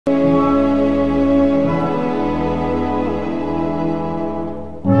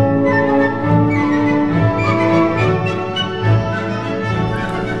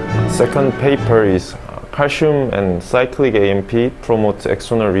second paper is calcium and cyclic AMP promote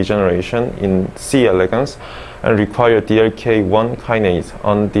axonal regeneration in C. elegans and require DLK1 kinase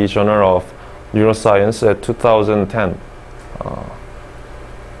on the Journal of Neuroscience at 2010.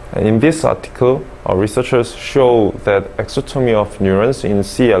 In this article, researchers show that axotomy of neurons in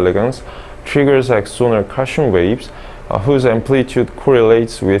C. elegans triggers axonal calcium waves whose amplitude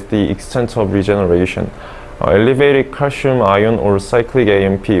correlates with the extent of regeneration. Elevated calcium ion or cyclic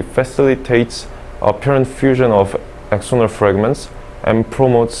AMP facilitates apparent fusion of axonal fragments and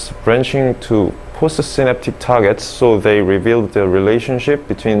promotes branching to postsynaptic targets, so they reveal the relationship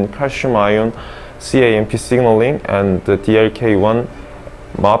between calcium ion CAMP signaling and the DLK1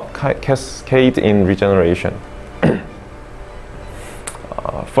 MAP cascade in regeneration.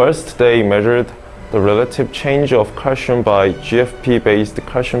 First, they measured the relative change of calcium by GFP-based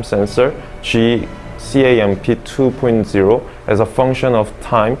calcium sensor CAMP 2.0 as a function of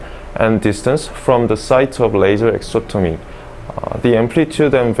time and distance from the site of laser axotomy. The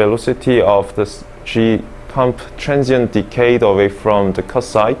amplitude and velocity of the GCAMP transient decayed away from the cut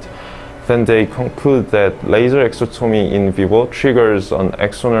site. Then they conclude that laser axotomy in vivo triggers an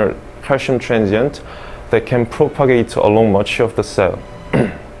axonal calcium transient that can propagate along much of the cell.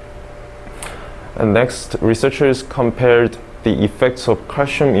 And next, researchers compared the effects of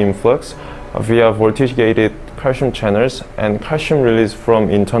calcium influx via voltage-gated calcium channels and calcium release from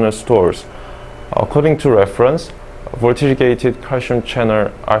internal stores. According to reference, voltage-gated calcium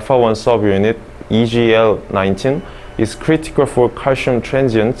channel alpha-1 subunit EGL19 is critical for calcium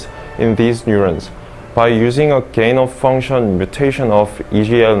transients in these neurons. By using a gain-of-function mutation of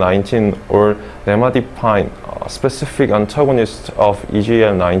EGL19 or nemadipine, a specific antagonist of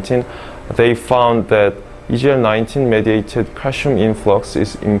EGL19, they found that EGL19-mediated calcium influx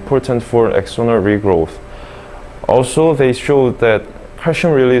is important for axonal regrowth. Also, they showed that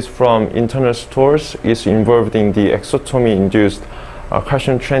calcium release from internal stores is involved in the axotomy-induced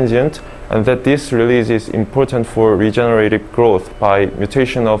calcium transient, and that this release is important for regenerative growth by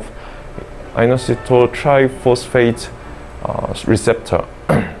mutation of inositol triphosphate receptor.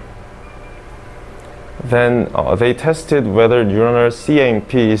 Then they tested whether neuronal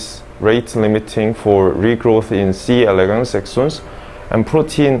CAMP is rate limiting for regrowth in C. elegans axons, and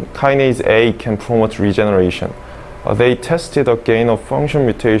protein kinase A can promote regeneration. They tested a gain-of-function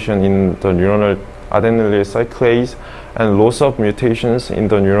mutation in the neuronal adenylyl cyclase and loss of mutations in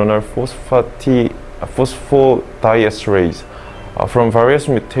the neuronal phosphodiesterase. From various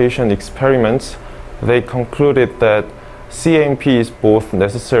mutation experiments, they concluded that CAMP is both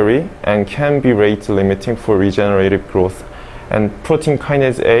necessary and can be rate limiting for regenerative growth, and protein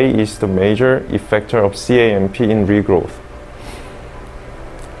kinase A is the major effector of CAMP in regrowth.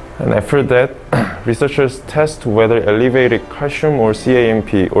 And after that, researchers test whether elevated calcium or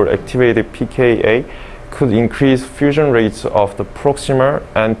CAMP or activated pKa could increase fusion rates of the proximal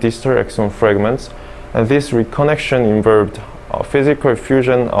and distal axon fragments, and this reconnection involved physical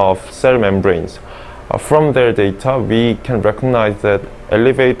fusion of cell membranes. From their data, we can recognize that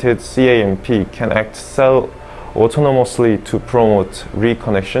elevated CAMP can act cell autonomously to promote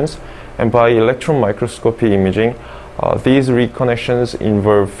reconnections, and by electron microscopy imaging, these reconnections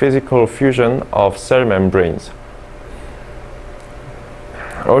involve physical fusion of cell membranes.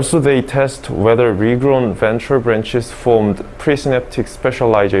 Also, they test whether regrown ventral branches formed presynaptic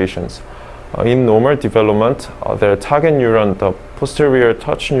specializations. In normal development, their target neuron, the posterior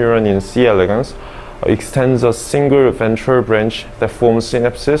touch neuron in C. elegans, extends a single ventral branch that forms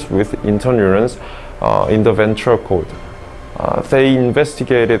synapses with interneurons in the ventral cord. They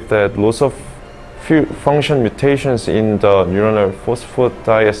investigated that loss of function mutations in the neuronal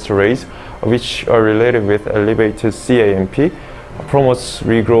phosphodiesterase, which are related with elevated CAMP, promotes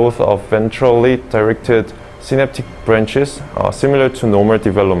regrowth of ventrally directed synaptic branches similar to normal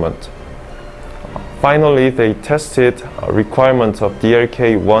development. Finally, they tested a requirement of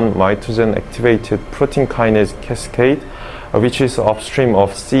DLK1 mitogen activated protein kinase cascade, which is upstream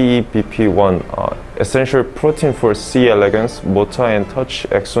of CEBP1, essential protein for C. elegans motor and touch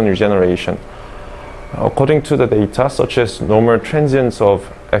axon regeneration. According to the data, such as normal transients of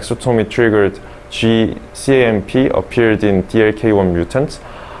axotomy-triggered CAMP appeared in DLK1 mutants,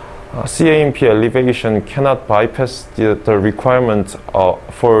 CAMP elevation cannot bypass the requirement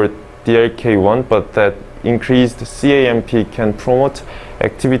for DLK1, but that increased CAMP can promote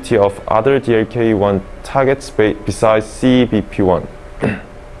activity of other DLK1 targets besides CEBP1.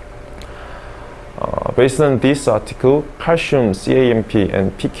 Based on this article, calcium, CAMP,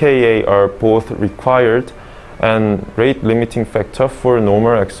 and pKa are both required and rate-limiting factor for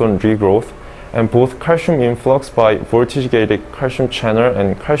normal axon regrowth, and both calcium influx by voltage-gated calcium channel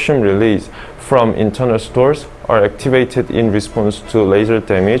and calcium release from internal stores are activated in response to laser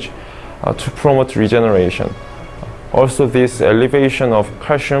damage to promote regeneration. Also, this elevation of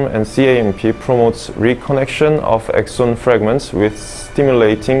calcium and CAMP promotes reconnection of axon fragments with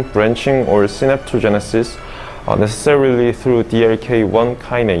stimulating branching or synaptogenesis necessarily through DLK1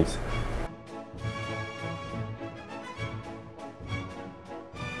 kinase.